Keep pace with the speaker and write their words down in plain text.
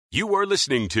You are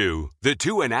listening to the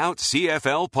Two and Out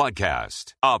CFL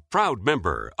podcast, a proud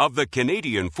member of the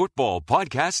Canadian Football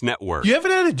Podcast Network. You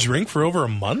haven't had a drink for over a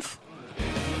month?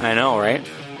 I know, right?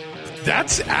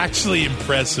 That's actually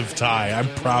impressive, Ty. I'm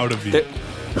proud of you.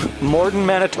 Morden,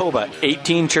 Manitoba,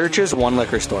 18 churches, 1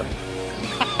 liquor store.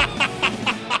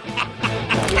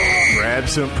 Grab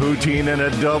some poutine and a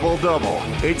double-double.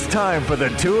 It's time for the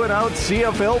Two and Out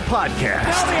CFL podcast.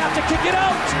 Now they have to kick it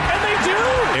out, and they do!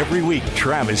 Every week,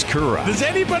 Travis Kura. Does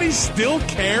anybody still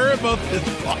care about this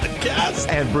podcast?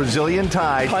 And Brazilian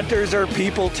Ty. Hunters are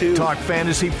people, too. Talk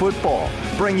fantasy football,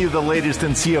 bring you the latest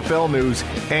in CFL news,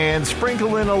 and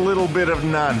sprinkle in a little bit of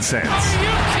nonsense. Are you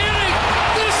kidding?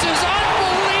 This is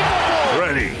unbelievable!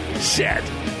 Ready, set,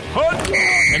 hunt!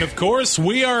 And of course,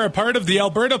 we are a part of the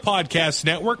Alberta Podcast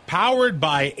Network, powered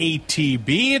by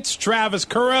ATB. It's Travis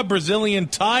Kura, Brazilian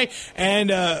Ty,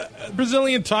 and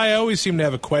Brazilian Ty, I always seem to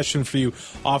have a question for you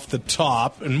off the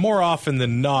top, and more often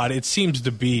than not, it seems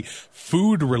to be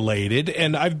food-related,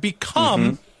 and I've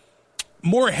become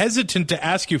more hesitant to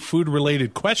ask you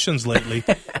food-related questions lately,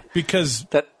 because...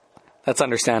 That's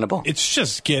understandable. It's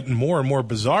just getting more and more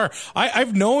bizarre.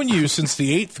 I've known you since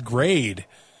the 8th grade,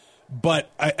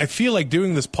 but I feel like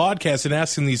doing this podcast and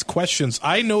asking these questions,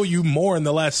 I know you more in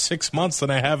the last 6 months than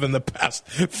I have in the past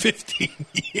 15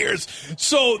 years.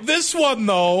 So this one,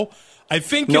 though, I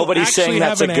think nobody's saying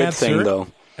that's a good answer, thing, though.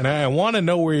 And I want to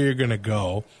know where you're going to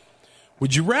go.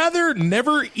 Would you rather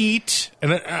never eat,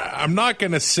 and I'm not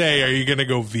going to say, are you going to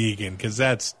go vegan, because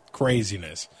that's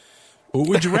craziness. But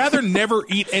would you rather never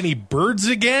eat any birds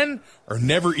again or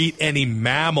never eat any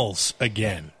mammals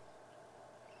again?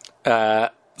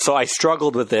 So I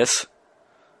struggled with this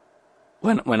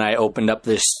when I opened up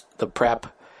the prep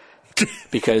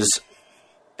because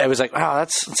I was like, wow,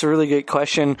 that's a really good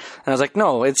question. And I was like,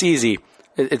 no, it's easy.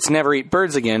 It's never eat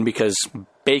birds again because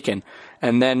bacon.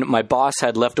 And then my boss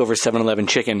had leftover 7-Eleven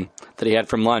chicken that he had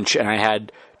from lunch, and I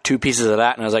had 2 pieces of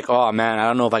that, and I was like, oh, man, I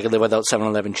don't know if I could live without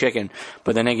 7-Eleven chicken.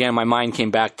 But then again, my mind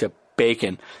came back to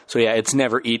bacon. So, yeah, it's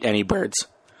never eat any birds.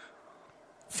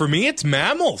 For me, it's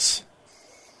mammals.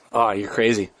 Oh, you're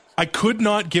crazy. I could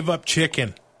not give up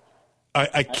chicken.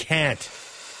 I can't.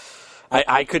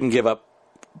 I couldn't give up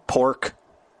pork.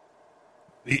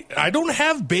 I don't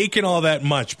have bacon all that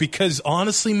much because,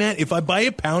 honestly, man, if I buy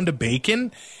a pound of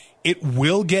bacon, it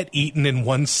will get eaten in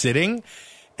one sitting,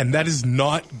 and that is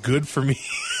not good for me.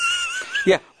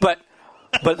 Yeah, but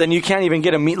then you can't even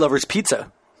get a meat lover's pizza.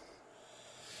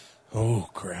 Oh,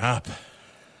 crap.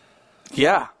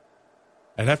 Yeah.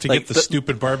 I'd have to get the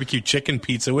stupid barbecue chicken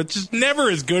pizza, which is never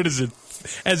as good as it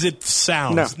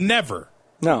sounds. No. Never.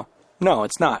 No,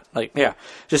 it's not.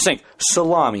 Just think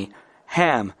salami,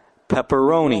 ham,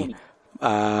 pepperoni,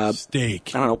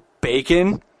 steak. I don't know,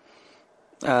 bacon.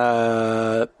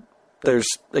 There's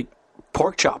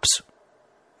pork chops.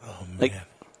 Oh man.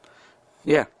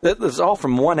 Yeah, that's all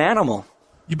from one animal.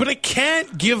 Yeah, but I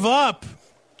can't give up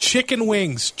chicken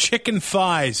wings, chicken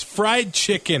thighs, fried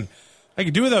chicken. I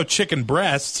could do without chicken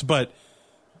breasts, but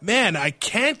man, I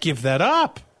can't give that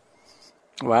up.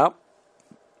 Well,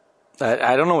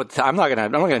 I don't know what I'm not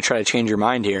gonna try to change your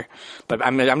mind here, but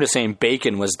I'm just saying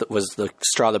bacon was the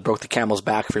straw that broke the camel's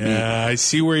back for me. Yeah, I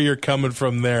see where you're coming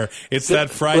from there. It's that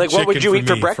fried chicken. What would you eat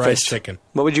for me, breakfast? Fried chicken.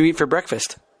 What would you eat for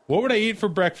breakfast? What would I eat for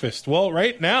breakfast? Well,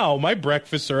 right now my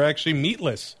breakfasts are actually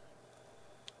meatless.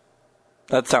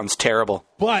 That sounds terrible.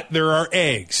 But there are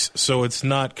eggs, so it's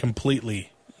not completely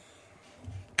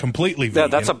vegan.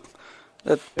 Yeah,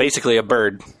 that's basically a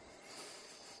bird.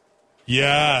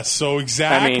 Yeah, so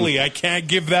exactly. I can't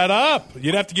give that up.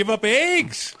 You'd have to give up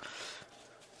eggs.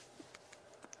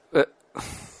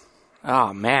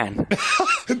 Oh, man.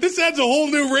 This adds a whole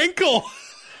new wrinkle.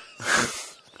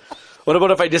 What about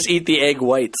if I just eat the egg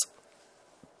whites?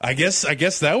 I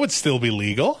guess that would still be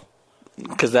legal.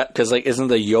 Because isn't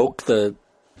the yolk the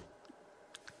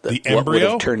embryo what would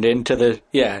have turned into the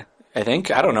I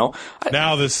think, I don't know.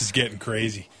 Now this is getting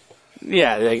crazy.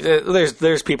 Yeah,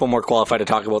 there's people more qualified to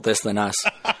talk about this than us.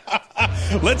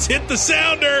 Let's hit the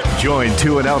sounder. Join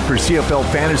Two and Out for CFL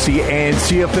Fantasy and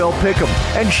CFL Pick'em,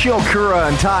 and show Kura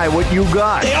and Ty what you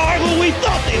got. They are who we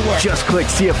thought they were! Just click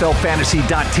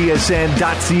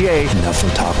cflfantasy.tsn.ca. Enough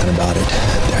from talking about it.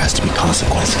 There has to be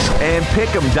consequences. And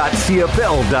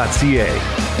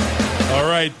pick'em.cfl.ca. All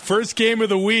right, first game of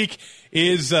the week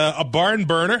is a barn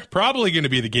burner, probably going to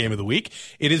be the game of the week.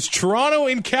 It is Toronto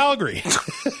in Calgary.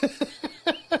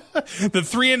 The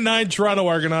 3-9 Toronto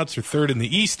Argonauts are third in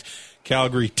the East.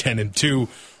 Calgary 10-2,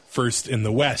 first in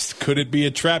the West. Could it be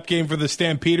a trap game for the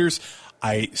Stampeders?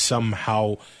 I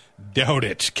somehow Doubt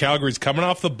it. Calgary's coming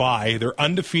off the bye. They're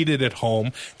undefeated at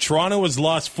home. Toronto has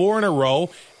lost 4 in a row,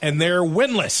 and they're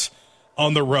winless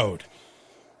on the road.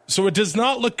 So it does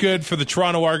not look good for the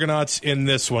Toronto Argonauts in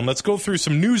this one. Let's go through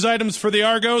some news items for the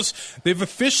Argos. They've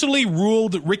officially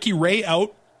ruled Ricky Ray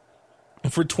out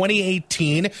for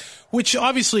 2018, which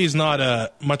obviously is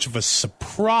not much of a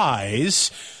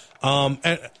surprise. And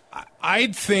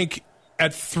I'd think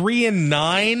at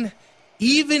 3-9,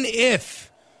 even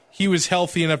if he was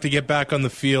healthy enough to get back on the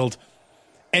field,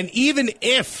 and even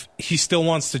if he still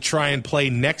wants to try and play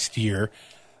next year,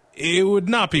 it would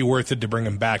not be worth it to bring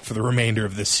him back for the remainder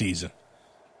of this season.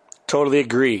 Totally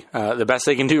agree. The best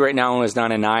they can do right now is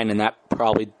 9-9, and that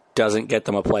probably doesn't get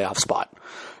them a playoff spot.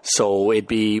 So it'd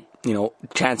be,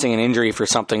 chancing an injury for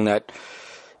something that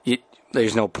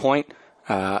there's no point.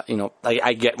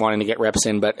 I get wanting to get reps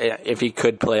in, but if he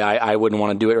could play, I wouldn't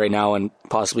want to do it right now and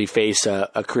possibly face a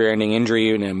career-ending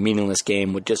injury in a meaningless game.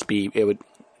 It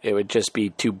would just be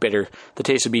too bitter. The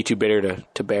taste would be too bitter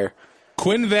to bear.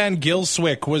 Quinn Van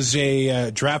Gilswyk was a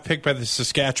draft pick by the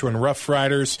Saskatchewan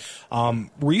Roughriders.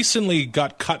 Recently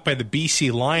got cut by the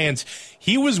BC Lions.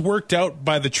 He was worked out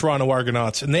by the Toronto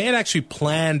Argonauts, and they had actually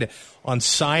planned on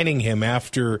signing him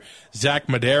after Zach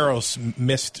Medeiros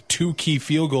missed 2 key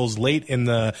field goals late in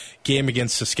the game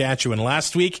against Saskatchewan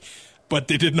last week. But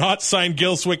they did not sign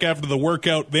Gilswyk after the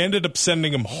workout. They ended up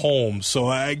sending him home. So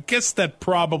I guess that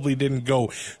probably didn't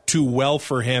go too well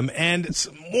for him. And it's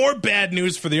more bad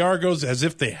news for the Argos, as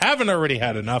if they haven't already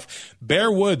had enough. Bear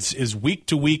Woods is week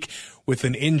to week with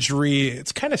an injury.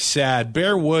 It's kind of sad.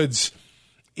 Bear Woods,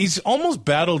 he's almost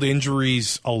battled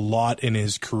injuries a lot in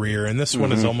his career, and this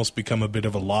one has almost become a bit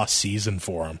of a lost season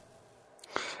for him.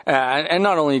 And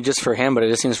not only just for him, but it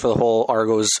just seems for the whole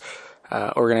Argos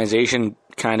organization,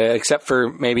 kind of, except for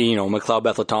maybe, McLeod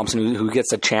Bethel Thompson, who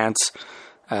gets a chance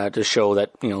to show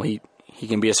that, he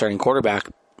can be a starting quarterback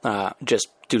just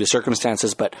due to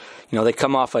circumstances. But, they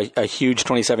come off a huge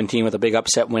 2017 with a big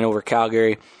upset win over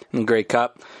Calgary in the Grey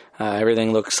Cup.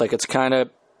 Everything looks like it's kind of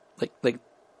like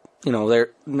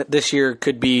this year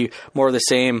could be more of the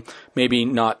same, maybe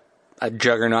not a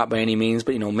juggernaut by any means,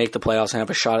 but, make the playoffs and have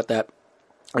a shot at that.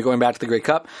 Going back to the Grey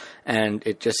Cup, and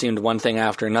it just seemed one thing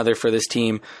after another for this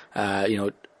team.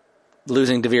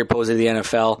 Losing Devere Posey to the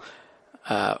NFL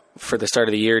for the start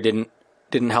of the year didn't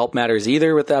help matters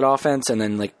either with that offense. And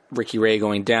then Ricky Ray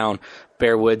going down,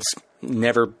 Bear Woods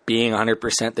never being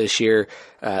 100% this year.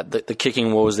 The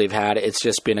kicking woes they've had, it's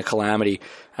just been a calamity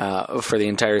for the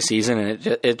entire season, and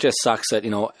it just sucks that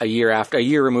a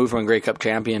year removed from a Grey Cup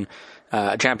championship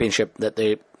that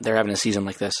they're having a season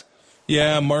like this.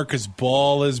 Yeah, Marcus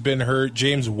Ball has been hurt.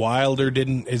 James Wilder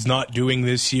is not doing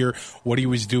this year what he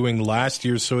was doing last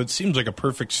year. So it seems like a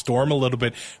perfect storm a little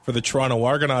bit for the Toronto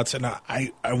Argonauts. And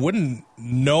I wouldn't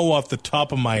know off the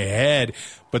top of my head,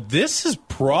 but this is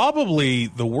probably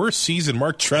the worst season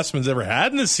Mark Trestman's ever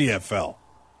had in the CFL.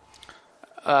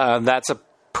 That's a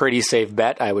pretty safe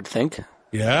bet, I would think.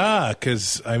 Yeah,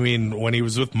 because, when he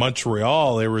was with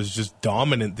Montreal, they was just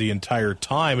dominant the entire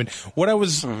time. And what I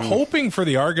was hoping for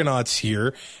the Argonauts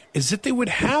here is that they would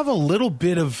have a little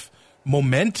bit of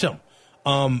momentum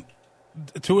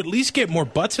to at least get more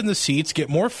butts in the seats, get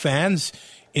more fans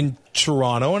in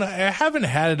Toronto. And I haven't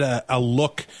had a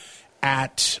look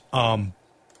at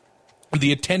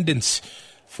the attendance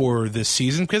for this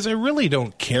season because I really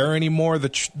don't care anymore. The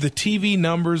TV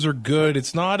numbers are good.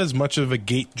 It's not as much of a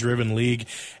gate-driven league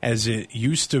as it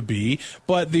used to be,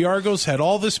 but the Argos had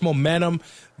all this momentum.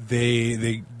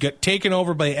 They get taken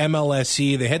over by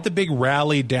MLSE. They had the big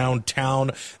rally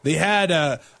downtown. They had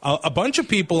a bunch of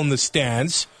people in the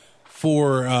stands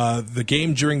for the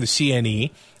game during the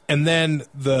CNE. And then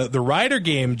the Rider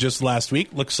game just last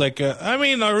week looks like, there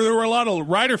were a lot of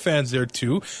Rider fans there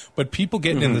too, but people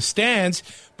getting in the stands.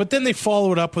 But then they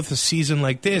follow it up with a season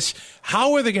like this.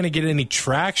 How are they going to get any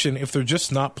traction if they're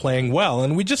just not playing well?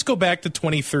 And we just go back to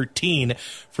 2013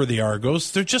 for the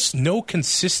Argos. There's just no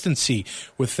consistency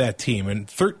with that team. In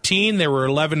 13, they were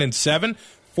 11-7.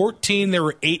 14, they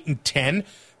were 8-10.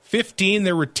 15,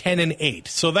 they were 10-8.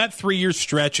 So that 3-year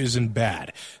stretch isn't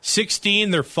bad.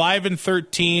 16, they're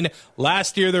 5-13.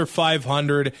 Last year, they're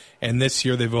 500. And this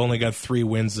year, they've only got 3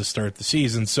 wins to start the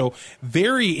season. So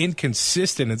very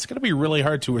inconsistent. It's going to be really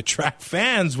hard to attract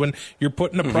fans when you're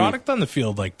putting a product on the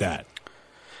field like that.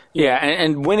 Yeah,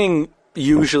 and winning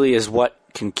usually is what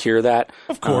can cure that.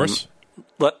 Of course.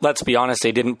 Let's be honest,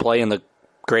 they didn't play in the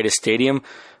greatest stadium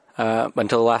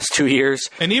until the last 2 years.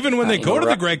 And even when they go to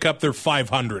the Grey Cup, they're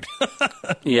 500.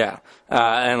 Yeah.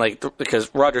 And because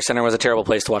Rogers Center was a terrible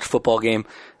place to watch a football game.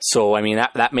 So,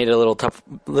 that made it a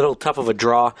little tough of a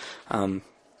draw.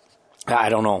 I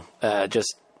don't know.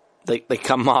 they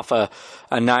come off a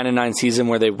 9-9 season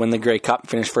where they win the Grey Cup,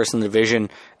 finish first in the division,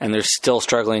 and they're still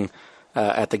struggling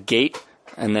at the gate.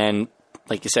 And then,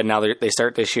 like you said, now they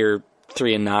start this year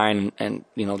 3-9, and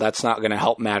that's not going to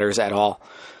help matters at all.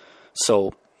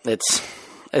 So it's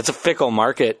a fickle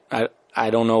market. I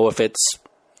don't know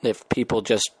if people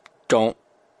just don't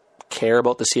care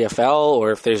about the CFL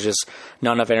or if there's just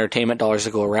not enough entertainment dollars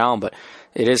to go around, but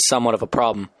it is somewhat of a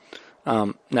problem.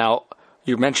 Now,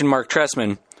 you mentioned Mark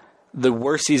Trestman. The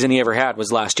worst season he ever had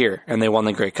was last year, and they won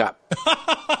the Grey Cup.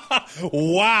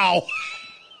 Wow.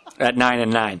 At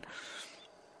 9-9.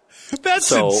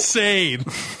 That's insane.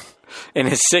 In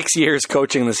his 6 years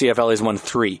coaching the CFL, he's won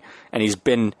 3, and he's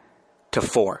been to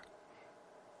 4.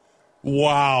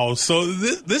 Wow. So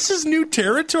this is new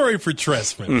territory for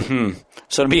Trestman. Mm-hmm.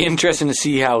 So it'll be interesting to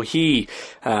see how he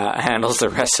handles the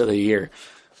rest of the year.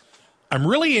 I'm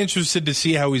really interested to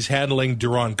see how he's handling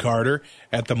Duron Carter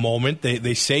at the moment.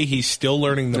 They say he's still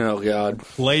learning the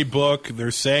playbook.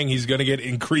 They're saying he's going to get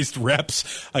increased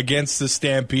reps against the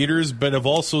Stampeders, but have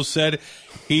also said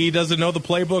he doesn't know the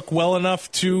playbook well enough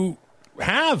to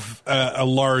have a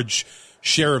large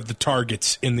share of the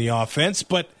targets in the offense.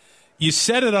 But you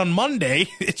said it on Monday.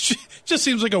 It just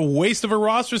seems like a waste of a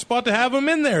roster spot to have him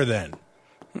in there then.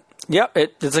 Yep,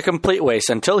 it's a complete waste.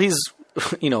 Until he's,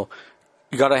 you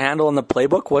got a handle on the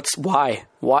playbook.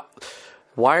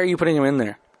 Why are you putting him in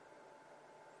there?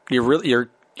 You're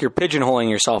pigeonholing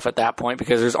yourself at that point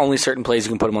because there's only certain plays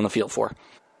you can put him on the field for.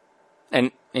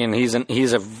 And he's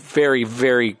a very,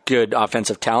 very good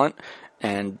offensive talent.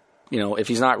 And, if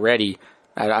he's not ready,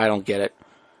 I don't get it.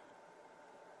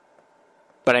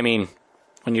 But I mean,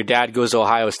 when your dad goes to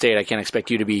Ohio State, I can't expect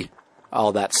you to be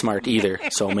all that smart either.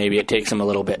 So maybe it takes him a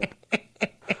little bit.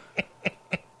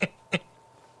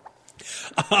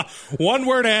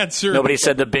 One-word answer. Nobody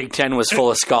said the Big Ten was full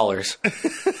of scholars.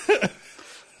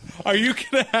 Are you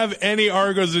going to have any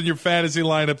Argos in your fantasy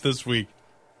lineup this week?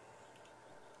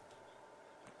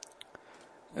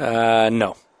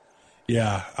 No.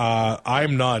 Yeah,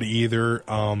 I'm not either.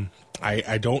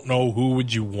 I don't know who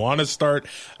would you want to start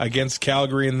against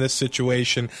Calgary in this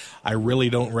situation. I really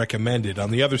don't recommend it.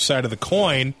 On the other side of the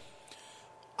coin,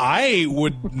 I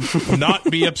would not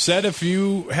be upset if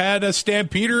you had a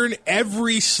Stampeder in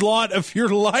every slot of your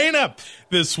lineup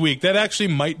this week. That actually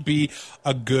might be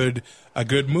a good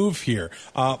move here.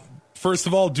 First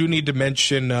of all, do need to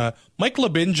mention Mike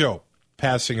Labinjo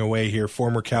passing away here,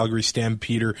 former Calgary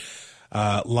Stampeder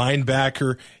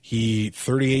linebacker. He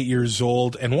 38 years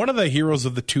old and one of the heroes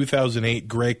of the 2008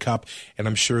 Grey Cup, and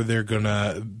I'm sure they're going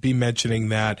to be mentioning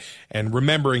that and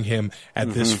remembering him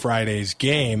at this Friday's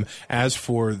game. As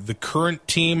for the current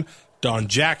team, Don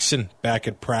Jackson back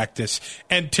at practice,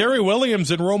 and Terry Williams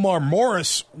and Romar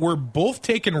Morris were both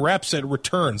taking reps at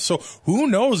return. So who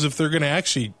knows if they're going to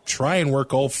actually try and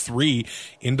work all three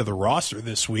into the roster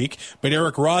this week. But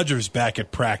Eric Rogers back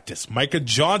at practice, Micah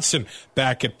Johnson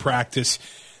back at practice.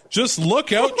 Just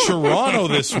look out Toronto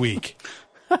this week.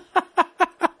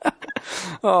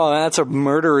 Oh, that's a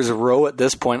murderer's row at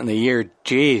this point in the year.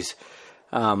 Jeez.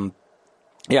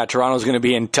 Yeah, Toronto's going to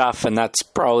be in tough, and that's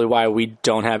probably why we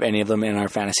don't have any of them in our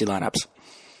fantasy lineups.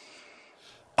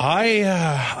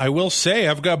 I will say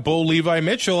I've got Bo Levi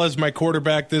Mitchell as my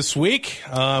quarterback this week.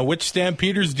 Which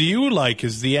Stampeders do you like?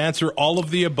 Is the answer all of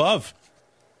the above?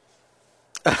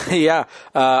 Yeah,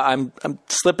 I'm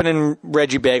slipping in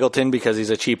Reggie Bagleton because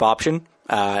he's a cheap option.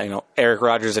 Eric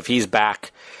Rogers, if he's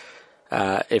back,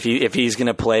 if he's going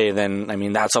to play, then I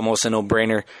mean that's almost a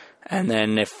no-brainer. And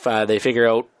then if they figure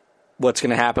out what's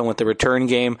going to happen with the return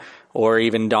game, or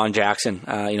even Don Jackson.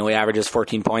 He averages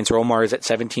 14 points. Romar is at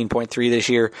 17.3 this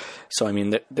year. So, I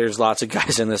mean, there's lots of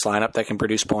guys in this lineup that can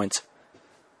produce points.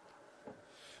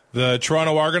 The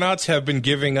Toronto Argonauts have been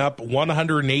giving up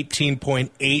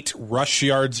 118.8 rush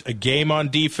yards a game on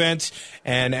defense.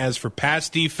 And as for pass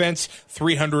defense,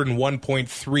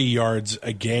 301.3 yards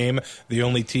a game. The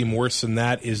only team worse than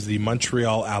that is the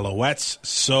Montreal Alouettes.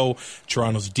 So,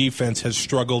 Toronto's defense has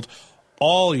struggled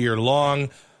all year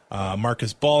long.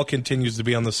 Marcus Ball continues to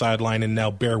be on the sideline, and now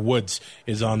Bear Woods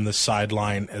is on the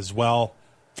sideline as well.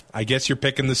 I guess you're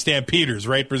picking the Stampeders,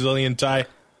 right, Brazilian Ty?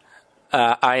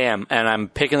 I am, and I'm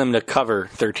picking them to cover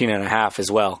 13.5 as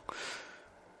well.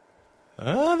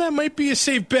 That might be a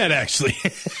safe bet, actually.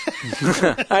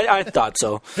 I thought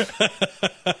so.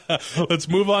 Let's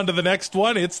move on to the next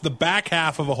one. It's the back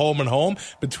half of a home and home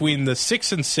between the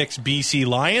 6-6 BC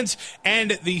Lions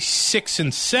and the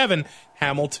 6-7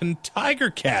 Hamilton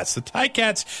Tiger Cats. The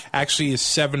Ticats actually is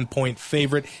 7-point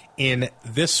favorite in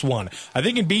this one. I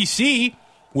think in BC,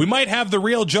 we might have the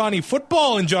real Johnny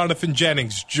Football in Jonathan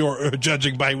Jennings,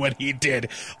 judging by what he did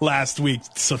last week.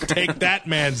 So take that,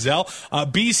 Manziel.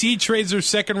 BC trades their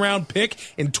second-round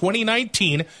pick in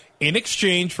 2019 in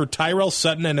exchange for Tyrell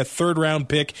Sutton and a third-round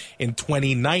pick in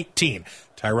 2019.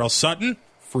 Tyrell Sutton,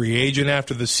 free agent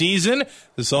after the season.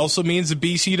 This also means that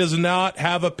BC does not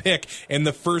have a pick in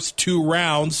the first 2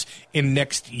 rounds in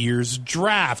next year's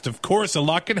draft. Of course, a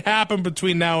lot can happen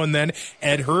between now and then.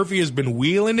 Ed Hervey has been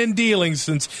wheeling and dealing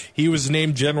since he was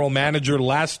named general manager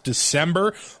last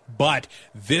December, but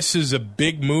this is a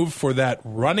big move for that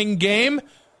running game.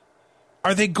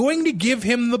 Are they going to give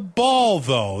him the ball,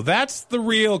 though? That's the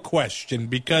real question,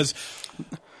 because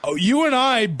you and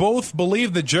I both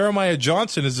believe that Jeremiah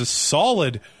Johnson is a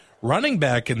solid running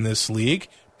back in this league,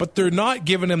 but they're not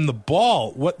giving him the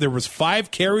ball. There was 5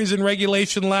 carries in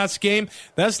regulation last game.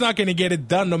 That's not going to get it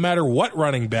done no matter what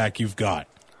running back you've got.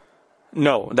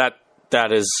 No,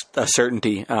 that is a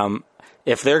certainty.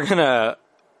 If they're going to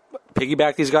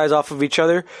piggyback these guys off of each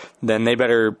other, then they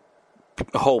better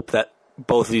hope that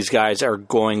both of these guys are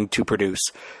going to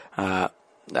produce. I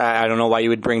don't know why you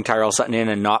would bring Tyrell Sutton in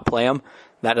and not play him.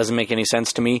 That doesn't make any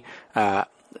sense to me. I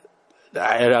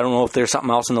don't know if there's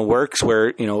something else in the works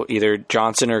where, either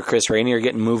Johnson or Chris Rainey are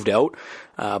getting moved out.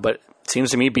 But it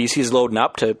seems to me BC's loading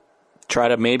up to try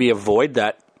to maybe avoid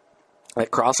that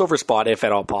crossover spot if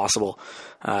at all possible.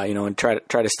 And try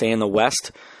to stay in the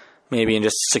West, maybe, and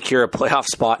just secure a playoff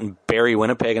spot and bury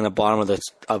Winnipeg in the bottom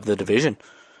of the division.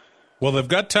 Well, they've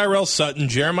got Tyrell Sutton,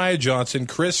 Jeremiah Johnson,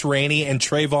 Chris Rainey, and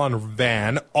Trayvon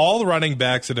Van, all running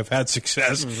backs that have had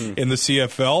success in the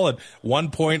CFL at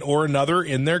one point or another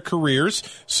in their careers.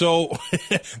 So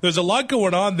there's a lot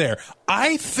going on there.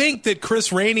 I think that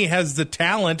Chris Rainey has the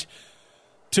talent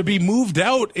to be moved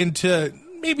out into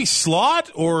maybe slot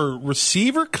or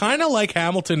receiver, kind of like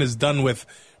Hamilton has done with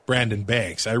Brandon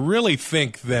Banks. I really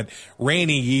think that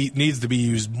Rainey needs to be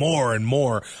used more and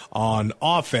more on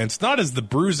offense, not as the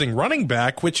bruising running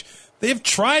back, which they've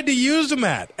tried to use him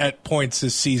at points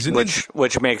this season.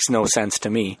 Which makes no sense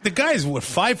to me. The guy's,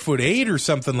 5'8" or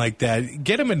something like that.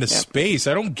 Get him into space.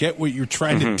 I don't get what you're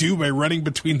trying to do by running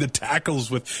between the tackles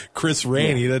with Chris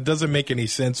Rainey. That doesn't make any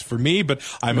sense for me, but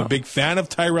I'm a big fan of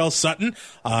Tyrell Sutton.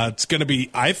 It's going to be,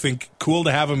 I think, cool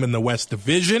to have him in the West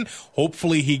Division.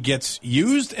 Hopefully he gets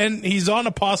used, and he's on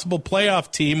a possible playoff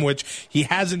team, which he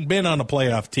hasn't been on a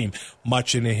playoff team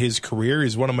much in his career.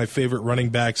 He's one of my favorite running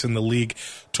backs in the league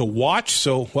to watch.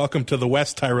 So welcome to the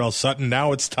West, Tyrell Sutton.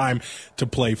 Now it's time to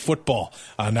play football.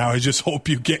 Now I just hope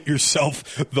you get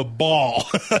yourself the ball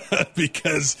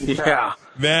because,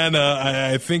 man,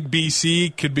 I think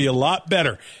BC could be a lot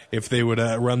better if they would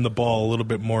run the ball a little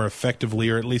bit more effectively,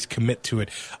 or at least commit to it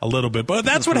a little bit. But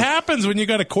that's what happens when you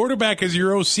got a quarterback as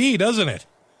your OC, doesn't it?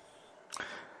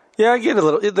 Yeah,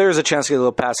 there's a chance to get a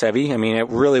little pass heavy. I mean, it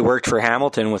really worked for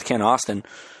Hamilton with Ken Austin.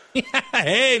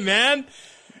 Hey, man.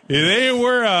 They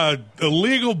were a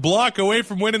legal block away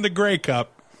from winning the Grey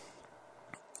Cup.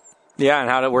 Yeah, and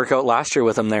how did it work out last year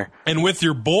with them there? And with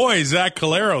your boy, Zach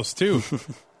Caleros, too.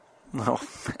 Oh,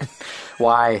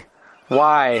 why?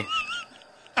 Why?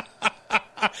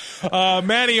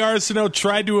 Manny Arsenault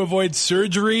tried to avoid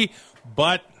surgery,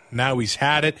 but now he's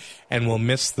had it and will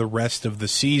miss the rest of the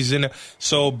season.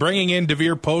 So bringing in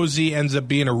DeVere Posey ends up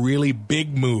being a really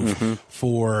big move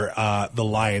for the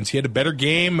Lions. He had a better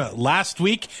game last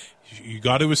week. You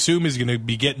got to assume he's going to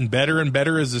be getting better and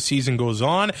better as the season goes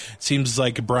on. It seems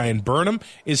like Brian Burnham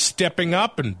is stepping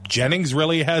up, and Jennings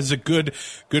really has a good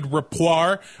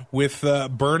rapport with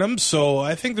Burnham. So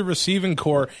I think the receiving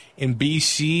core in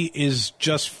BC is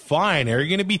just fine. Are you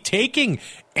going to be taking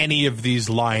any of these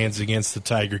Lions against the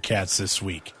Tiger Cats this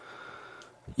week?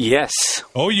 Yes.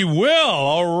 Oh, you will?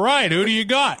 All right. Who do you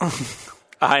got?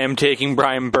 I am taking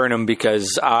Brian Burnham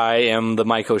because I am the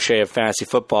Mike O'Shea of fantasy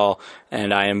football,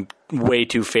 and I am way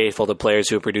too faithful to players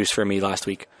who produced for me last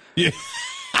week. Yeah.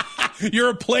 You're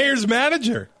a player's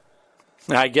manager.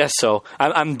 I guess so.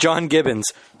 I'm John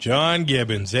Gibbons. John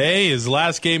Gibbons. Hey, his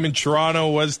last game in Toronto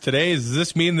was today. Does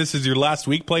this mean this is your last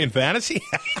week playing fantasy?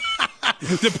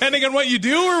 Depending on what you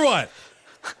do or what?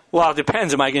 Well, it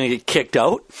depends. Am I going to get kicked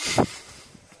out?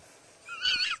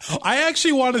 I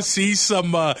actually want to see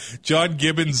some John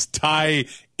Gibbons tie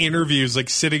interviews, like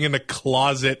sitting in a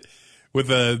closet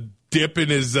with a dip in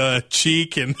his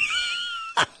cheek. And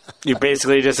you're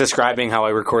basically just describing how I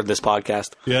record this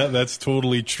podcast. Yeah, that's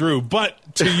totally true.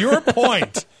 But to your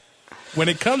point, when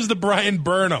it comes to Brian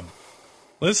Burnham,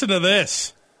 listen to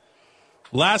this.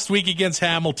 Last week against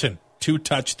Hamilton, 2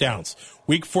 touchdowns.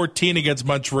 Week 14 against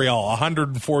Montreal,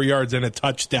 104 yards and a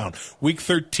touchdown. Week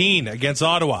 13 against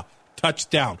Ottawa,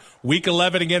 touchdown. Week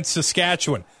 11 against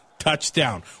Saskatchewan,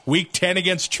 touchdown. Week 10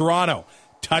 against Toronto,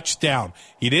 touchdown.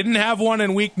 He didn't have one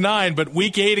in Week 9, but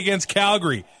Week 8 against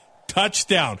Calgary,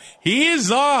 touchdown. He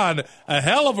is on a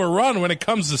hell of a run when it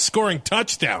comes to scoring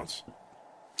touchdowns.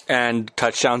 And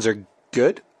touchdowns are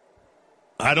good?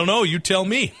 I don't know. You tell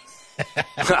me.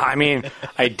 I mean,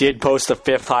 I did post the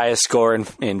 5th highest score in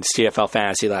CFL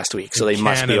Fantasy last week, so they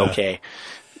must be okay.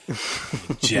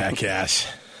 Jackass.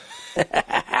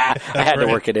 I had to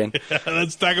work it in.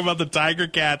 Let's talk about the Tiger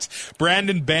Cats.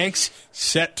 Brandon Banks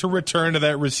set to return to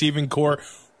that receiving core,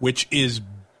 which is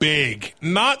big.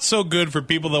 Not so good for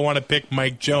people that want to pick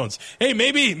Mike Jones. Hey,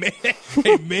 maybe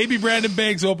Brandon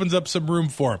Banks opens up some room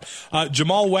for him.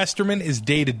 Jamal Westerman is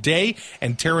day-to-day,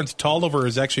 and Terrence Tolliver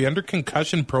is actually under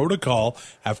concussion protocol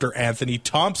after Anthony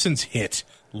Thompson's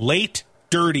late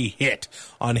dirty hit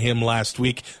on him last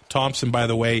week. Thompson, by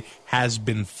the way, has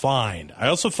been fined. I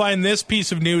also find this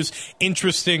piece of news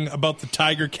interesting about the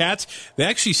Tiger Cats. They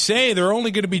actually say they're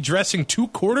only going to be dressing 2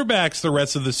 quarterbacks the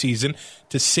rest of the season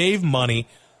to save money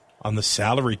on the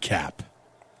salary cap.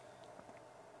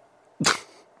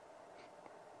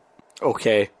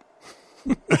 Okay.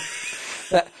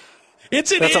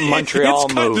 That's a Montreal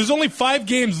move. There's only 5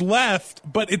 games left,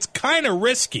 but it's kind of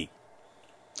risky.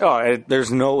 Oh,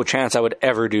 there's no chance I would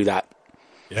ever do that.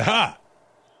 Yeah.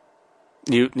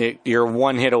 You're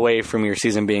one hit away from your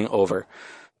season being over.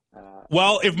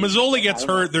 Well, if Mazzoli gets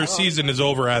hurt, their season is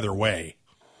over either way.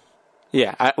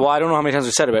 Yeah. I don't know how many times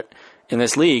we said it, but in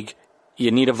this league, you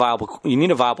need a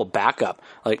viable backup.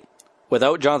 Like,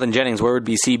 without Jonathan Jennings, where would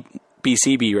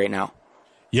BC be right now?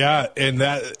 Yeah, and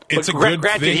it's a good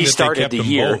thing he started that they kept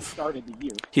the year. Both.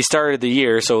 He started the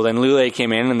year, so then Lule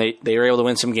came in, and they were able to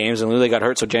win some games, and Lule got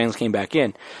hurt, so Jennings came back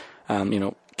in.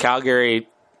 Calgary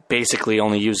basically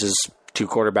only uses 2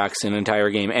 quarterbacks in an entire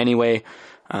game anyway.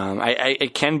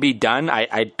 It can be done.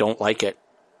 I don't like it.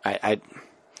 I'm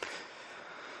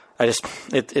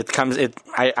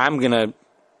gonna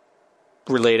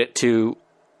relate it to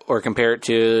or compare it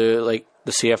to like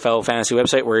the CFL fantasy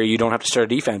website where you don't have to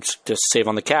start a defense to save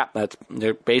on the cap. That's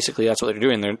what they're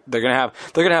doing. They're gonna have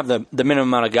the minimum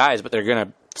amount of guys, but they're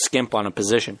gonna skimp on a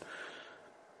position.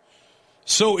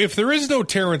 So if there is no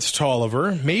Terrence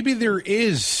Tolliver, maybe there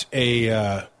is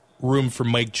a room for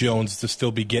Mike Jones to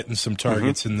still be getting some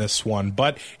targets in this one.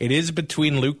 But it is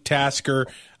between Luke Tasker,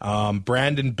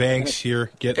 Brandon Banks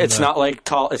here. It's not like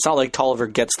Tolliver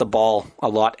gets the ball a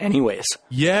lot anyways.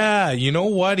 Yeah, you know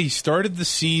what? He started the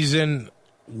season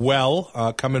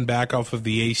well, coming back off of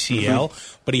the ACL,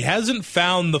 but he hasn't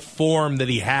found the form that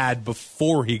he had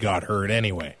before he got hurt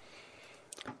anyway.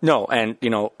 No, and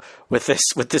with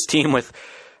this team with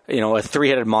a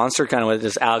 3-headed monster, kind of with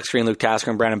this Alex Green, Luke Tasker,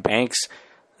 and Brandon Banks.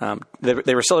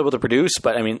 They were still able to produce,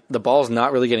 but I mean, the ball's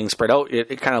not really getting spread out.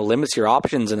 It kind of limits your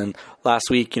options. And then last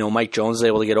week, Mike Jones was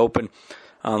able to get open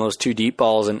on those 2 deep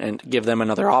balls and give them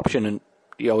another option. And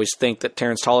you always think that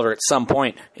Terrence Tolliver at some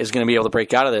point is going to be able to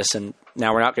break out of this. And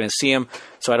now we're not going to see him.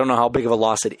 So I don't know how big of a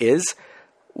loss it is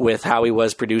with how he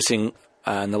was producing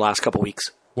in the last couple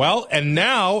weeks. Well, and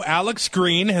now Alex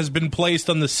Green has been placed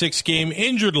on the 6-game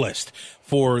injured list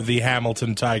for the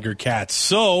Hamilton Tiger Cats.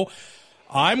 So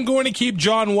I'm going to keep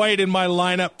John White in my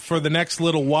lineup for the next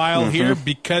little while here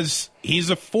because he's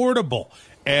affordable.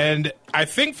 And I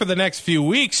think for the next few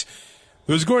weeks,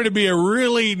 there's going to be a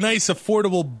really nice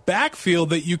affordable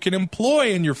backfield that you can employ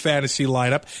in your fantasy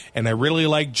lineup. And I really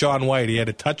like John White. He had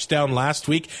a touchdown last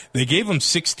week. They gave him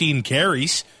 16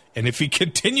 carries. And if he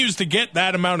continues to get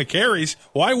that amount of carries,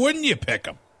 why wouldn't you pick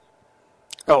him?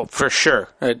 Oh, for sure.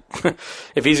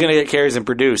 If he's going to get carries and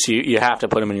produce, you have to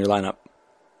put him in your lineup.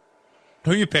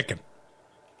 Who are you picking?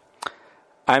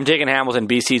 I'm taking Hamilton.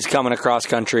 BC's coming across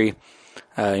country.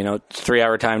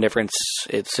 3-hour time difference.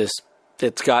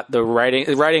 It's got the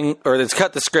writing, or it's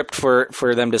got the script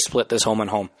for them to split this home and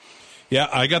home. Yeah,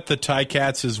 I got the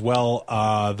Ticats as well.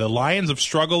 The Lions have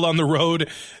struggled on the road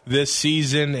this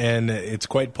season, and it's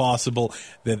quite possible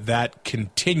that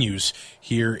continues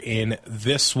here in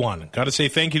this one. Got to say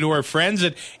thank you to our friends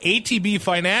at ATB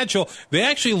Financial. They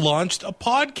actually launched a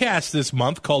podcast this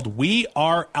month called We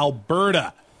Are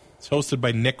Alberta. It's hosted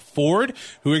by Nick Ford,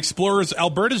 who explores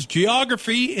Alberta's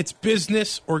geography, its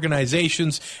business,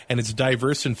 organizations, and its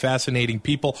diverse and fascinating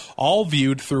people, all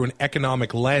viewed through an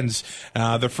economic lens.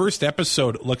 The first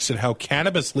episode looks at how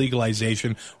cannabis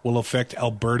legalization will affect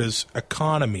Alberta's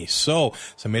economy. So,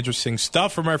 some interesting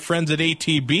stuff from our friends at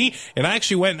ATB. And I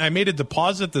actually I made a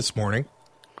deposit this morning.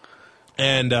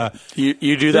 And you do that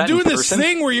in person? They're doing this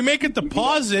thing where you make a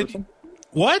deposit.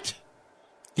 What?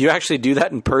 You actually do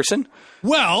that in person?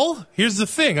 Well, here's the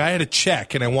thing. I had a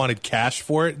check, and I wanted cash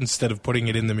for it instead of putting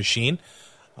it in the machine.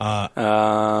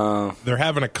 They're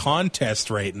having a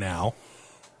contest right now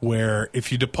where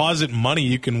if you deposit money,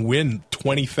 you can win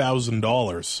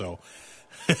 $20,000. So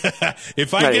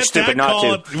if I get that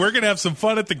call, we're going to have some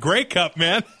fun at the Grey Cup,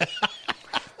 man.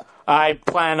 I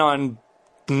plan on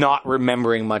not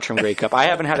remembering much from Grey Cup. I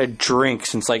haven't had a drink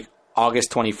since like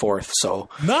August 24th. So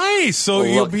nice. So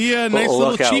you'll be a nice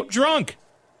little cheap drunk.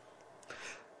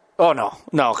 Oh,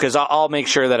 no, because I'll make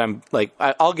sure that I'm like,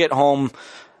 I'll get home,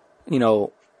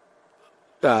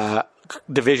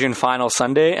 division final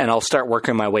Sunday, and I'll start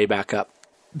working my way back up.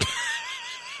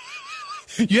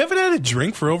 You haven't had a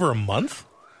drink for over a month?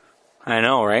 I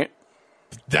know, right?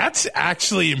 That's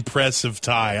actually impressive,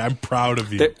 Ty. I'm proud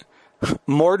of you.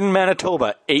 Morden,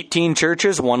 Manitoba, 18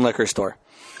 churches, 1 liquor store.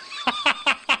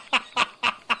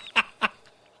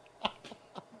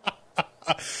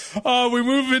 We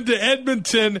move into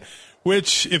Edmonton,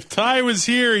 which if Ty was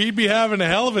here, he'd be having a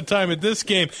hell of a time at this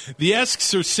game. The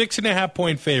Esks are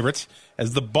 6.5-point favorites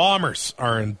as the Bombers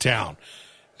are in town.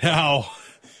 Now,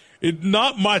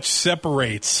 not much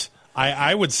separates,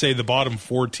 I would say, the bottom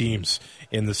 4 teams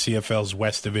in the CFL's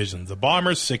West Division. The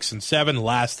Bombers, 6-7,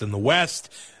 last in the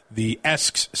West. The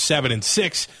Esks,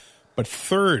 7-6, but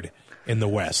third in the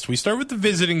West. We start with the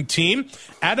visiting team.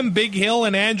 Adam Bighill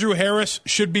and Andrew Harris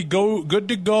should be good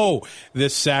to go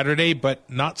this Saturday, but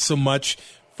not so much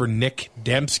for Nick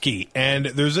Dembski. And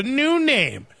there's a new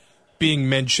name being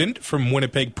mentioned from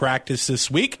Winnipeg practice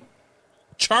this week.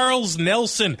 Charles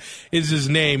Nelson is his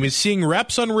name. He's seeing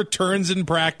reps on returns in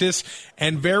practice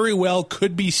and very well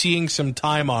could be seeing some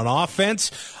time on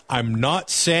offense. I'm not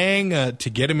saying to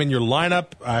get him in your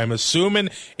lineup. I'm assuming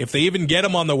if they even get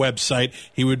him on the website,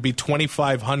 he would be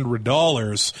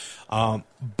 $2,500.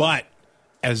 But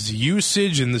as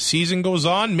usage and the season goes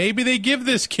on, maybe they give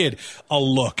this kid a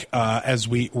look as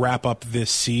we wrap up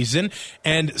this season.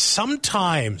 And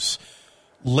sometimes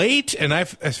late, and I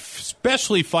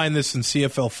especially find this in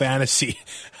CFL fantasy,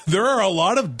 there are a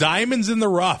lot of diamonds in the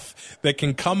rough that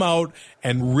can come out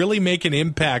and really make an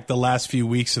impact the last few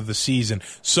weeks of the season.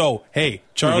 So, hey,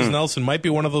 Charles Nelson might be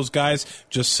one of those guys,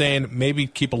 just saying maybe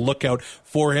keep a lookout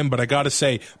for him. But I got to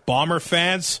say, Bomber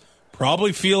fans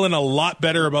probably feeling a lot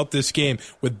better about this game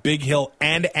with Bighill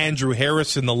and Andrew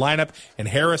Harris in the lineup. And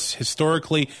Harris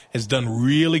historically has done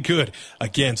really good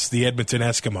against the Edmonton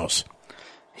Eskimos.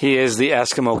 He is the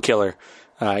Eskimo killer.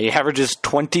 He averages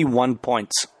 21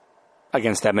 points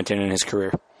against Edmonton in his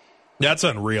career. That's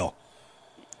unreal.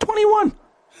 21.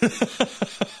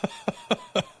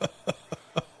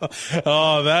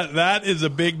 Oh, that is a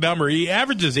big number. He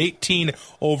averages 18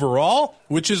 overall,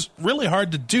 which is really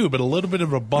hard to do, but a little bit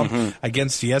of a bump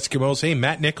against the Eskimos. Hey,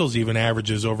 Matt Nichols even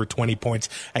averages over 20 points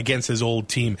against his old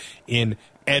team in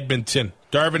Edmonton.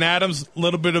 Darvin Adams, a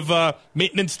little bit of a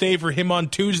maintenance day for him on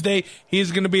Tuesday.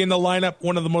 He's going to be in the lineup,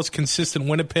 one of the most consistent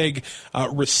Winnipeg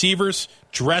receivers.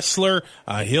 Dressler,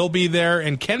 he'll be there.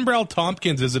 And Kenbrell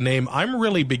Tompkins is a name I'm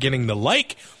really beginning to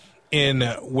like in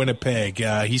Winnipeg.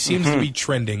 He seems to be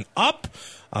trending up.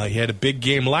 He had a big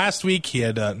game last week. He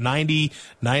had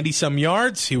 90-some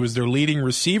yards. He was their leading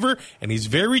receiver, and he's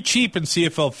very cheap in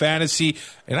CFL fantasy.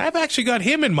 And I've actually got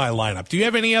him in my lineup. Do you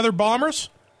have any other Bombers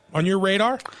on your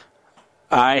radar?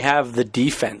 I have the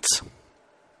defense.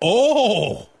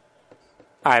 Oh!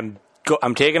 I'm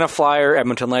taking a flyer.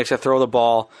 Edmonton likes to throw the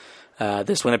ball.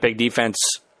 This Winnipeg defense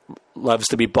loves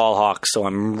to be ball hawks, so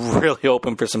I'm really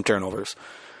hoping for some turnovers.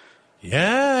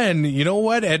 Yeah, and you know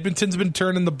what? Edmonton's been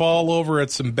turning the ball over at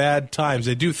some bad times.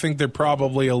 I do think they're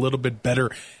probably a little bit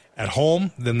better at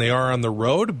home than they are on the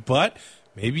road, but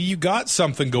maybe you got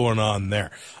something going on there.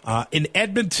 In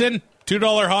Edmonton,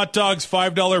 $2 hot dogs,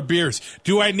 $5 beers.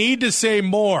 Do I need to say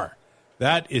more?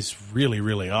 That is really,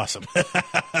 really awesome.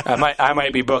 I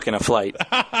might be booking a flight.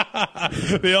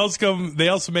 They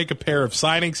also make a pair of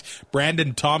signings.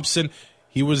 Brandon Thompson,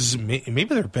 he was maybe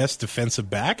their best defensive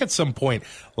back at some point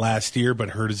last year, but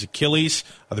hurt his Achilles.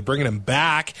 They're bringing him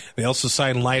back. They also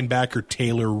signed linebacker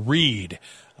Taylor Reed.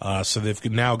 So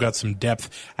they've now got some depth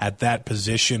at that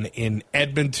position in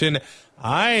Edmonton.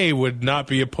 I would not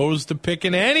be opposed to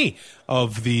picking any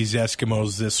of these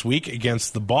Eskimos this week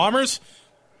against the Bombers.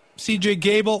 CJ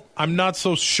Gable, I'm not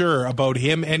so sure about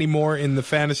him anymore in the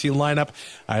fantasy lineup.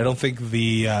 I don't think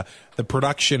the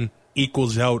production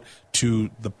equals out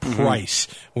to the price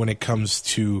when it comes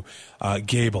to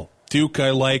Gable. Duke,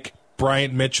 I like.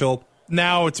 Bryant Mitchell.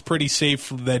 Now it's pretty safe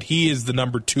that he is the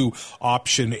number 2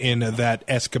 option in that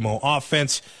Eskimo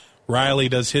offense. Riley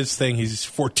does his thing. He's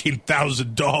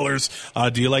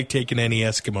 $14,000. Do you like taking any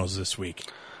Eskimos this week?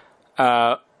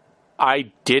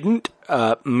 I didn't,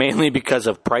 mainly because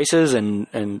of prices and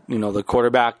the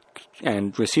quarterback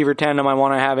and receiver tandem I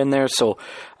want to have in there, so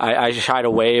I shied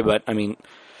away. But I mean,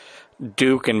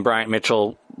 Duke and Bryant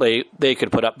Mitchell, they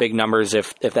could put up big numbers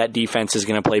if that defense is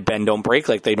going to play bend don't break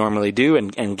like they normally do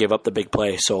and give up the big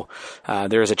play. So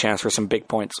there is a chance for some big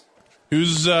points.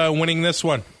 Who's winning this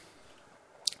one?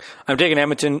 I'm taking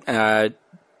Edmonton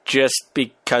just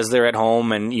because they're at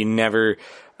home, and you never.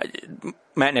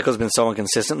 Matt Nichol's been so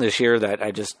inconsistent this year that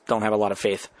I just don't have a lot of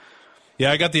faith.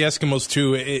 Yeah, I got the Eskimos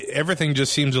too. Everything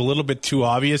just seems a little bit too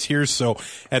obvious here. So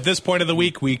at this point of the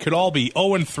week, we could all be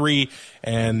 0-3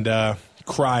 and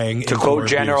crying. To quote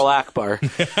General Akbar.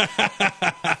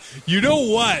 You know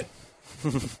what?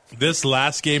 This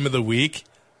last game of the week.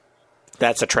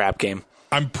 That's a trap game.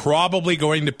 I'm probably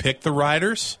going to pick the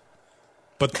Riders.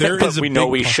 But we know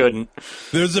we shouldn't.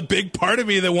 There's a big part of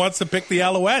me that wants to pick the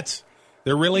Alouettes.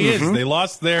 There really is. They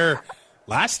lost there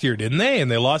last year, didn't they?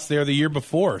 And they lost there the year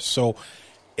before. So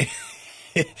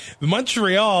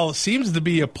Montreal seems to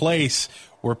be a place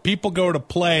where people go to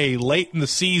play late in the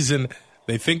season.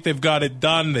 They think they've got it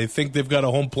done. They think they've got a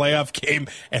home playoff game,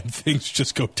 and things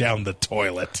just go down the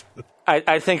toilet.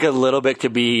 I think a little bit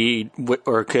could be,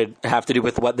 or could have to do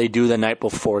with what they do the night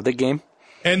before the game.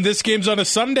 And this game's on a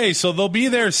Sunday, so they'll be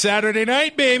there Saturday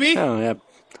night, baby. Oh, yeah.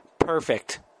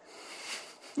 Perfect.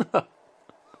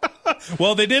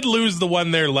 Well, they did lose the one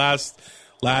there last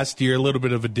year. A little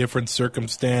bit of a different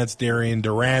circumstance. Darian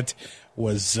Durant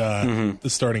was the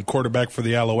starting quarterback for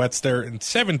the Alouettes there, and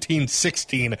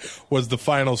 17-16 was the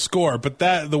final score. But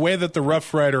the way that the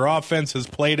Rough Rider offense has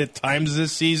played at times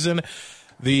this season,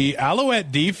 the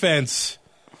Alouette defense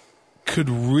could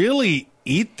really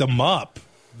eat them up.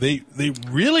 They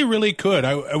really, really could.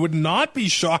 I would not be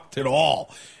shocked at all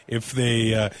if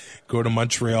they go to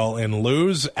Montreal and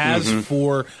lose. As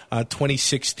for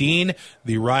 2016,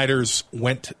 the Riders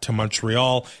went to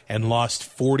Montreal and lost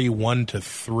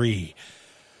 41-3.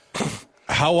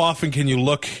 How often can you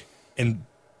look and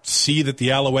see that the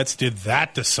Alouettes did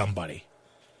that to somebody?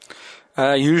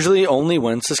 Usually only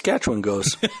when Saskatchewan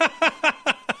goes.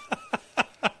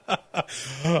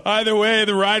 Either way,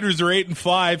 the Riders are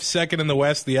 8-5, second in the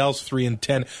West. The Als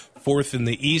 3-10, fourth in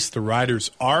the East. The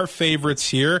Riders are favorites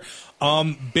here.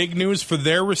 Big news for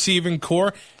their receiving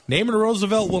core. Naaman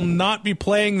Roosevelt will not be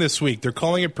playing this week. They're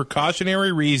calling it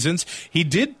precautionary reasons. He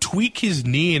did tweak his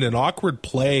knee in an awkward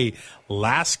play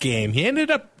last game. He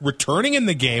ended up returning in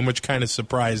the game, which kind of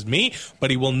surprised me,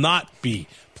 but he will not be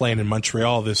playing in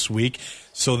Montreal this week.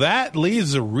 So that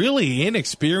leaves a really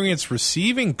inexperienced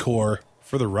receiving core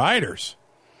for the Riders.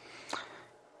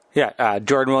 Yeah,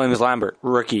 Jordan Williams-Lambert,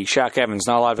 rookie. Shaq Evans,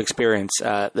 not a lot of experience.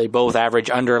 They both average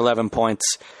under 11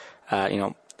 points.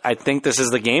 I think this is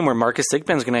the game where Marcus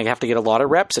Thigpen's going to have to get a lot of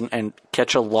reps and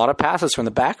catch a lot of passes from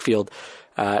the backfield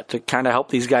to kind of help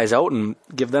these guys out and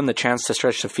give them the chance to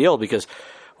stretch the field, because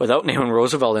without Naaman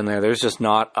Roosevelt in there, there's just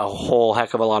not a whole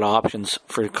heck of a lot of options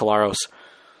for Collaros.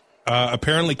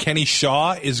 Apparently Kenny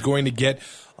Shaw is going to get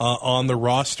on the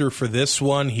roster for this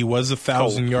one. He was a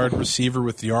 1,000-yard receiver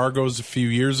with the Argos a few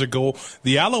years ago.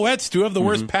 The Alouettes do have the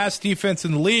worst pass defense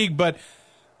in the league, but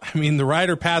I mean, the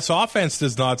Rider pass offense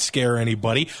does not scare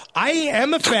anybody. I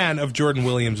am a fan of Jordan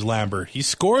Williams-Lambert. He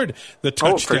scored the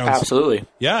touchdowns. Absolutely.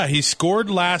 Yeah, he scored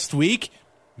last week.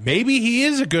 Maybe he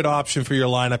is a good option for your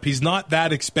lineup. He's not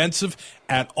that expensive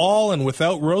at all, and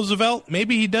without Roosevelt,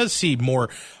 maybe he does see more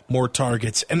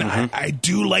targets. And I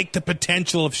do like the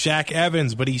potential of Shaq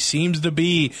Evans, but he seems to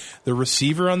be the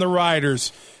receiver on the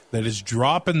Riders that is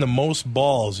dropping the most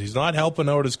balls. He's not helping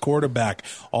out his quarterback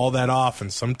all that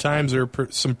often. Sometimes there are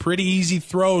some pretty easy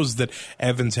throws that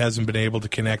Evans hasn't been able to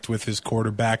connect with his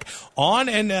quarterback on,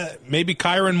 and maybe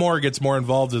Kyron Moore gets more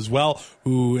involved as well,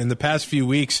 who in the past few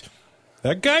weeks,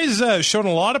 that guy's shown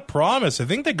a lot of promise. I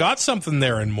think they got something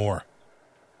there in Moore.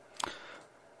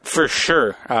 For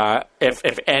sure.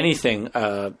 If anything,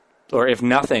 or if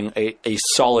nothing, a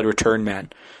solid return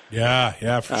man.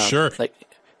 Yeah, for sure. Like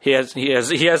he has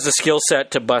the skill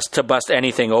set to bust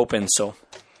anything open. So,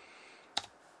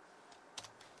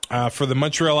 for the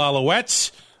Montreal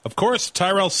Alouettes, of course,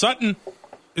 Tyrell Sutton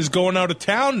is going out of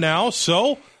town now.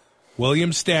 So,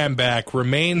 William Stanback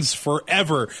remains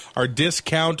forever our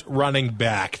discount running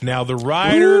back. Now, the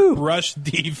Rider rush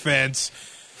defense,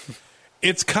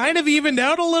 it's kind of evened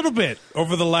out a little bit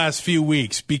over the last few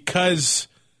weeks because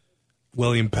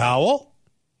William Powell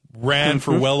ran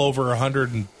for well over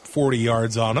 140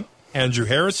 yards on him. Andrew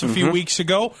Harris a few weeks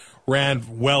ago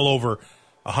ran well over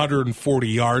 140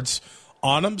 yards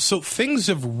on him. So things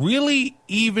have really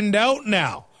evened out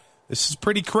now. This is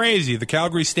pretty crazy. The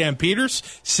Calgary Stampeders,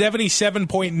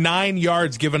 77.9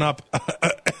 yards given up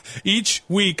each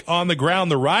week on the ground.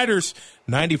 The Riders,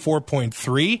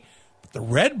 94.3. The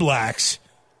Red Blacks,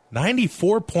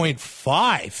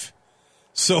 94.5.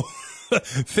 So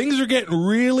things are getting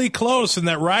really close, and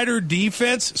that Rider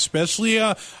defense, especially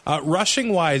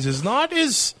rushing-wise, is not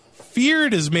as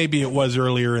feared as maybe it was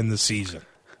earlier in the season.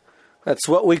 That's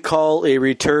what we call a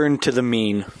return to the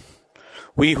mean.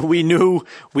 We knew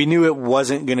it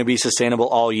wasn't going to be sustainable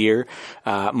all year.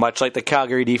 Much like the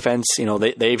Calgary defense,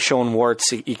 they've shown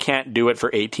warts. You can't do it for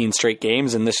 18 straight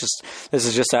games, and this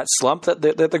is just that slump that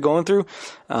they're going through.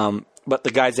 But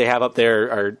the guys they have up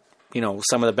there are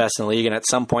some of the best in the league, and at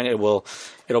some point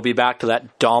it'll be back to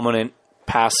that dominant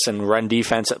pass and run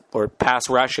defense, or pass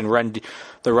rush and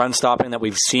the run stopping that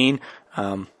we've seen.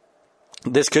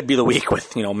 This could be the week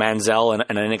with Manziel and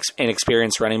an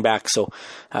inexperienced running back, so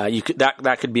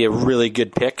that could be a really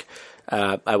good pick.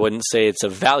 I wouldn't say it's a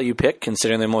value pick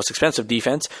considering their most expensive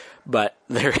defense, but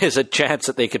there is a chance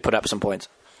that they could put up some points.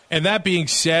 And that being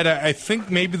said, I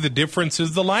think maybe the difference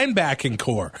is the linebacking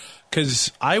core,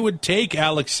 because I would take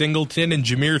Alex Singleton and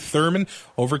Jameer Thurman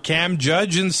over Cam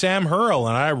Judge and Sam Hurl,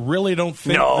 and I really don't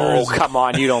think come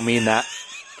on, you don't mean that.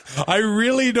 I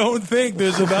really don't think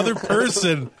there's another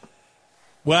person.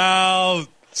 Well,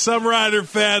 some Rider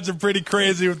fans are pretty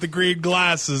crazy with the green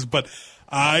glasses, but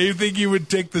I think you would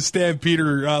take the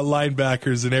Stampeder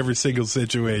linebackers in every single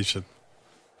situation.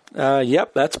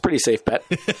 Yep, that's a pretty safe bet.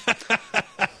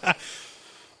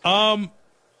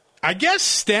 I guess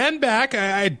stand back.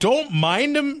 I don't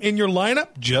mind him in your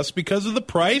lineup just because of the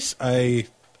price. I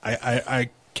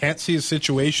can't see a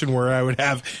situation where I would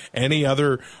have any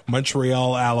other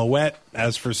Montreal Alouette.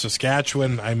 As for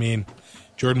Saskatchewan, I mean,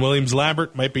 Jordan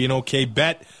Williams-Lambert might be an okay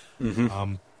bet.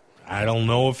 Mm-hmm. I don't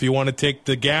know if you want to take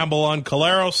the gamble on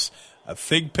Collaros.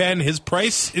 Thigpen, his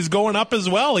price is going up as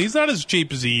well. He's not as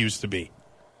cheap as he used to be.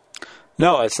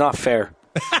 No, it's not fair.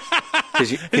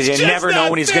 Because you never know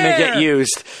when he's going to get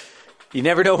used. You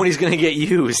never know when he's going to get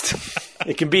used.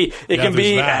 It can be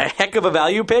a heck of a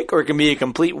value pick, or it can be a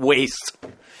complete waste.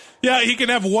 Yeah, he can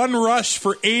have one rush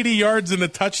for 80 yards and a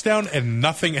touchdown and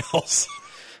nothing else.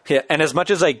 Yeah, and as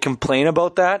much as I complain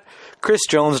about that, Chris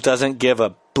Jones doesn't give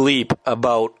a bleep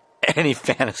about any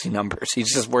fantasy numbers.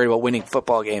 He's just worried about winning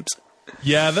football games.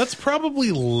 Yeah, that's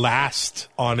probably last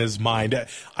on his mind.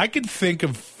 I could think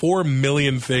of 4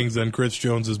 million things on Chris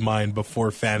Jones's mind before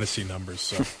fantasy numbers.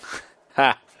 So,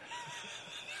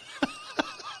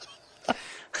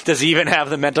 does he even have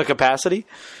the mental capacity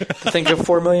to think of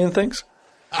 4 million things?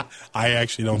 I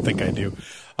actually don't think I do.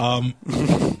 I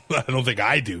don't think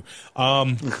I do.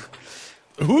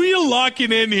 Who are you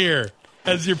locking in here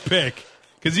as your pick?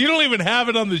 Because you don't even have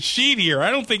it on the sheet here.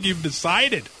 I don't think you've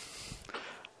decided.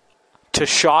 To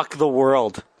shock the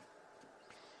world,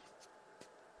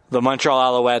 the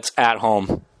Montreal Alouettes at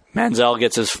home. Manziel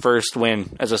gets his first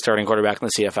win as a starting quarterback in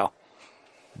the CFL.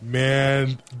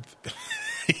 Man,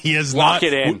 he has Lock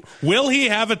it in. Will he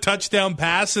have a touchdown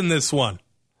pass in this one?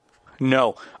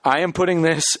 No. I am putting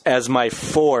this as my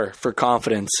 4 for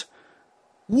confidence.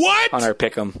 What? On our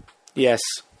pick'em. Yes.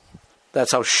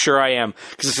 That's how sure I am.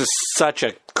 Because this is such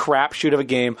a crapshoot of a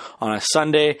game on a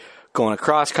Sunday, going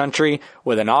across country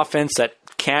with an offense that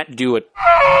can't do a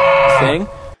thing.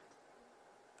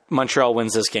 Montreal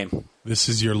wins this game. This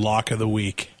is your lock of the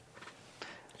week.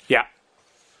 Yeah.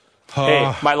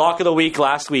 Hey, my lock of the week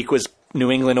last week was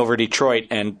New England over Detroit,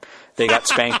 and they got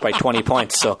spanked by 20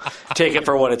 points. So take it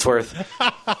for what it's worth.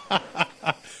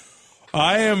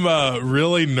 I am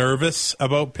really nervous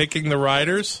about picking the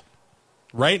Riders.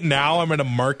 Right now, I'm going to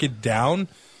mark it down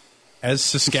as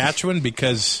Saskatchewan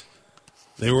because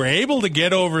they were able to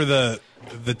get over the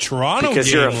Toronto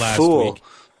game last week.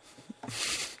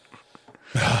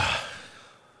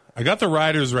 I got the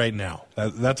Riders right now.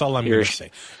 That's all I'm going to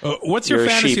say. What's your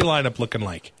fantasy lineup looking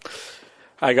like?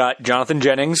 I got Jonathan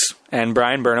Jennings and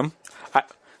Brian Burnham.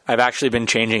 I've actually been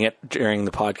changing it during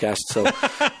the podcast. So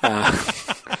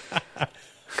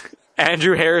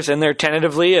Andrew Harris in there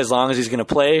tentatively as long as he's going to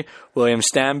play. William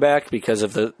Stanback because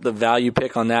of the value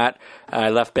pick on that. I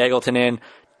left Bagleton in.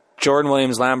 Jordan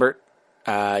Williams-Lambert.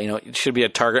 It should be a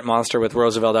target monster with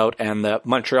Roosevelt out. And the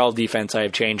Montreal defense I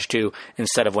have changed to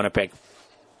instead of Winnipeg.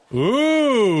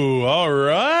 Ooh, all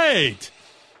right.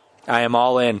 I am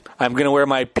all in. I'm going to wear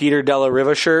my Peter Della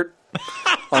Riva shirt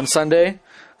on Sunday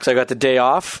because I got the day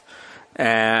off.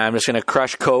 And I'm just going to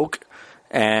crush Coke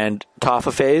and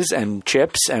toffees and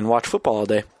chips and watch football all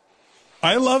day.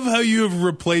 I love how you have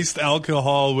replaced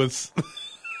alcohol with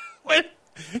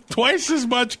twice as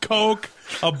much Coke,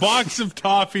 a box of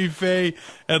toffee,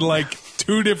 and like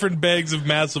 2 different bags of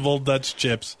massive old Dutch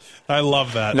chips. I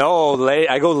love that. No,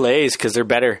 I go Lay's because they're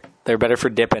better. They're better for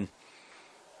dipping.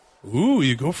 Ooh,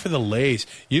 you go for the Lays.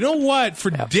 You know what? For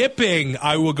dipping,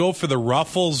 I will go for the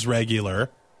Ruffles regular.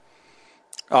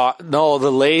 No,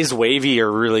 the Lay's wavy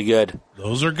are really good.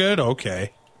 Those are good?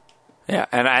 Okay. Yeah,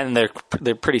 and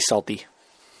they're pretty salty.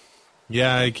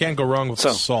 Yeah, you can't go wrong with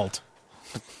the salt.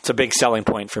 It's a big selling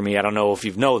point for me. I don't know if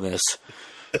you've known this.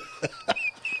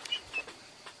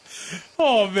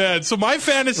 Oh, man. So my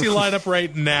fantasy lineup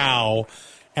right now,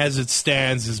 as it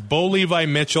stands, is Bo Levi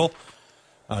Mitchell,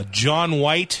 John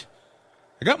White.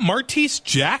 I got Martese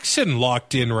Jackson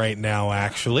locked in right now,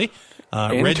 actually.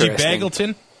 Reggie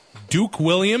Bagleton, Duke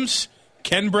Williams,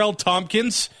 Kenbrell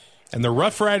Tompkins, and the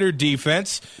Rough Rider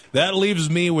defense. That leaves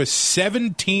me with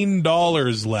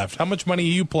 $17 left. How much money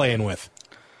are you playing with?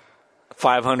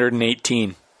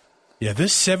 $518. Yeah,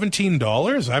 this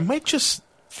 $17, I might just,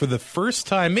 for the first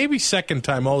time, maybe second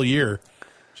time all year,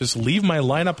 just leave my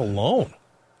lineup alone.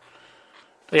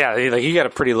 Yeah, like you got a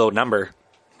pretty low number.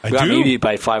 I got do. me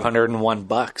by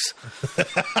 $501.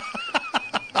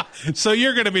 So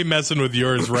you're going to be messing with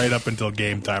yours right up until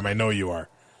game time. I know you are.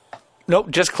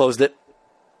 Nope, just closed it.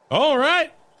 All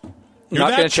right. You're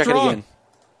not going to check it strong. again.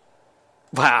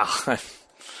 Wow.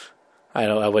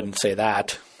 I wouldn't say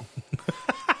that.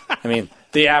 I mean,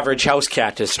 the average house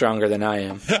cat is stronger than I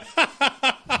am.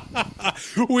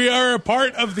 We are a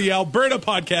part of the Alberta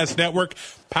Podcast Network,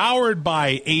 powered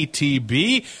by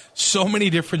ATB. So many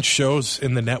different shows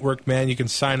in the network, man. You can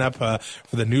sign up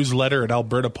for the newsletter at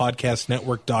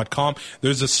albertapodcastnetwork.com.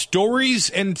 There's a stories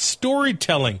and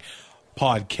storytelling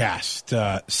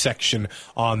podcast section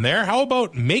on there. How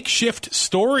about Makeshift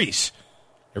Stories?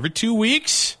 Every 2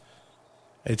 weeks,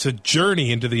 it's a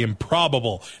journey into the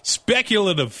improbable,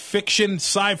 speculative fiction,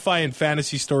 sci-fi, and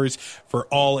fantasy stories for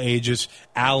all ages.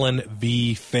 Alan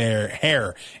V.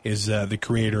 Hare is the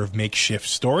creator of Makeshift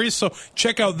Stories. So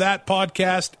check out that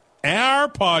podcast, our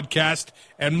podcast,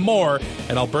 and more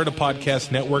at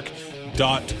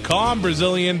albertapodcastnetwork.com.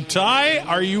 Brazilian Ty,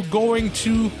 are you going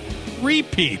to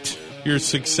repeat your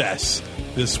success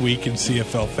this week in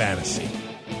CFL Fantasy?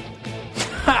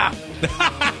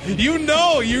 You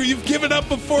know, you've given up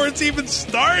before it's even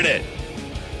started.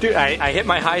 Dude, I hit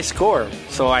my high score,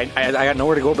 so I got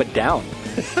nowhere to go but down.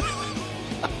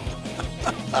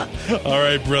 All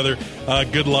right, brother.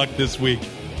 Good luck this week.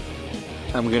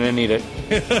 I'm going to need it.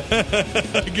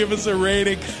 Give us a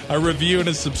rating, a review, and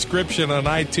a subscription on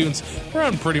iTunes. We're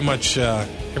on pretty much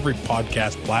every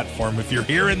podcast platform. If you're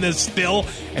hearing this still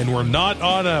and we're not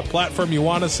on a platform you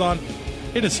want us on,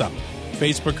 hit us up.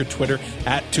 Facebook or Twitter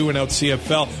at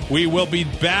 2&OutCFL. We will be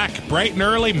back bright and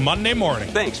early Monday morning.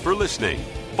 Thanks for listening.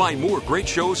 Find more great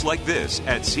shows like this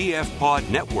at CF Pod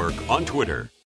Network on Twitter.